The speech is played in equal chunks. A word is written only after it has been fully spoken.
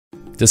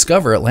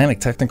Discover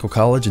Atlantic Technical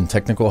College and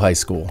Technical High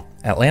School.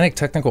 Atlantic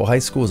Technical High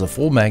School is a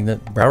full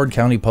magnet Broward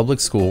County public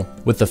school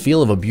with the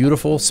feel of a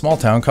beautiful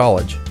small-town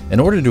college.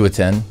 In order to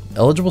attend,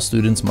 eligible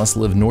students must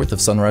live north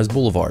of Sunrise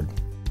Boulevard.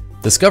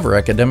 Discover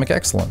academic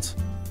excellence.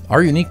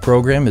 Our unique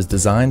program is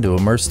designed to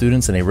immerse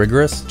students in a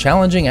rigorous,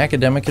 challenging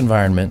academic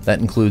environment that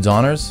includes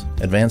honors,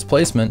 advanced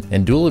placement,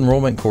 and dual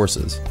enrollment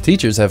courses.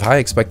 Teachers have high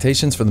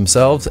expectations for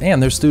themselves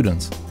and their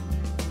students.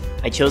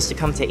 I chose to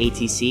come to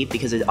ATC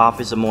because it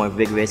offers a more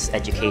rigorous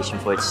education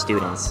for its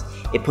students.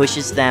 It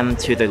pushes them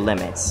to their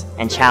limits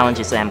and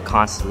challenges them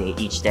constantly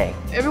each day.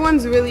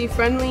 Everyone's really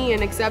friendly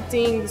and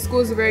accepting. The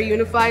schools are very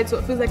unified, so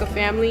it feels like a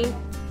family.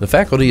 The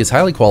faculty is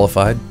highly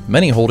qualified,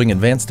 many holding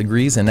advanced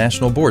degrees and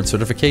national board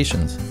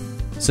certifications.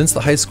 Since the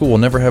high school will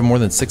never have more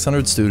than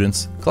 600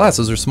 students,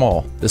 classes are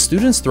small. The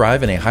students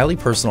thrive in a highly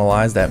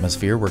personalized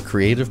atmosphere where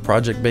creative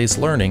project-based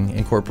learning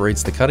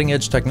incorporates the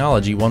cutting-edge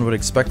technology one would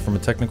expect from a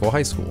technical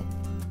high school.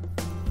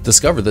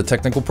 Discover the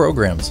technical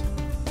programs.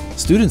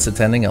 Students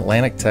attending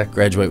Atlantic Tech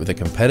graduate with a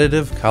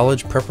competitive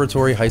college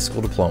preparatory high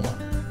school diploma.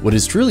 What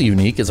is truly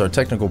unique is our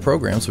technical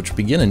programs, which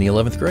begin in the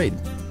 11th grade.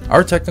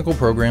 Our technical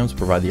programs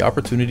provide the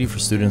opportunity for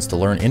students to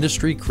learn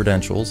industry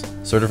credentials,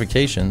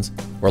 certifications,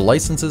 or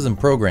licenses and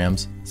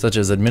programs such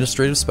as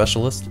administrative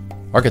specialist,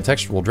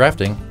 architectural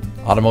drafting,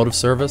 automotive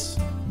service,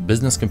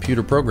 business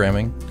computer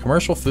programming,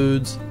 commercial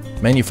foods,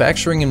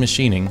 manufacturing and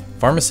machining,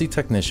 pharmacy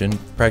technician,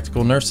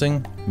 practical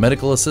nursing,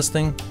 medical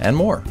assisting, and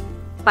more.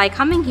 By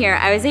coming here,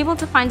 I was able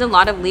to find a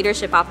lot of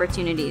leadership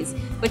opportunities,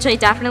 which I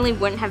definitely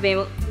wouldn't have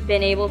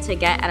been able to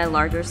get at a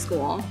larger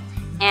school.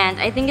 And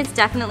I think it's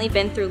definitely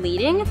been through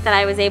leading that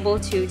I was able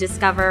to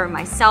discover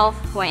myself,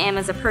 who I am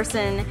as a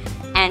person,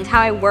 and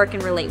how I work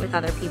and relate with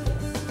other people.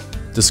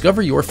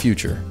 Discover your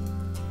future.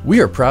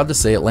 We are proud to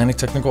say Atlantic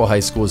Technical High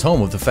School is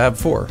home of the Fab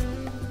Four.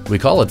 We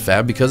call it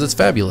Fab because it's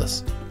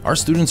fabulous. Our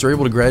students are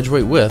able to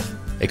graduate with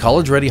a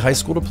college-ready high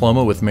school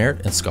diploma with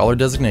merit and scholar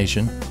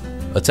designation,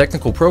 a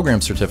technical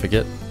program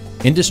certificate,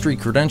 industry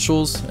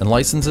credentials and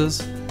licenses,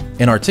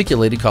 and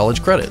articulated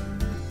college credit.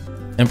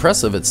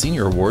 Impressive at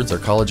senior awards are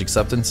college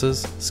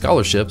acceptances,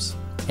 scholarships,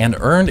 and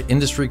earned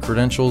industry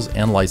credentials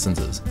and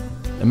licenses.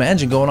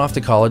 Imagine going off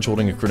to college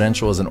holding a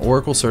credential as an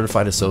Oracle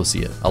Certified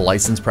Associate, a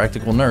licensed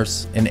practical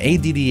nurse, an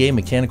ADDA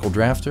mechanical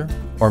drafter,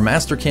 or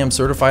Mastercam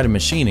Certified in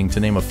machining, to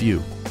name a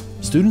few.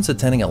 Students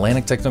attending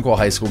Atlantic Technical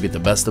High School get the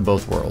best of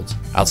both worlds,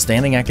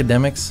 outstanding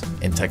academics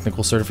and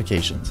technical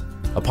certifications.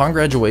 Upon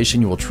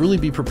graduation, you will truly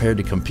be prepared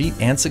to compete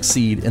and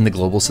succeed in the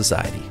global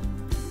society.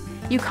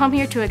 You come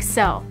here to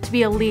excel, to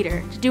be a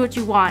leader, to do what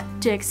you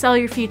want, to excel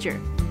your future.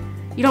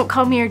 You don't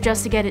come here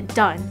just to get it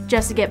done,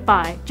 just to get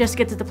by, just to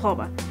get the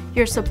diploma.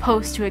 You're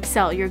supposed to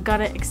excel. You're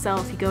gonna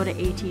excel if you go to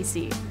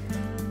ATC.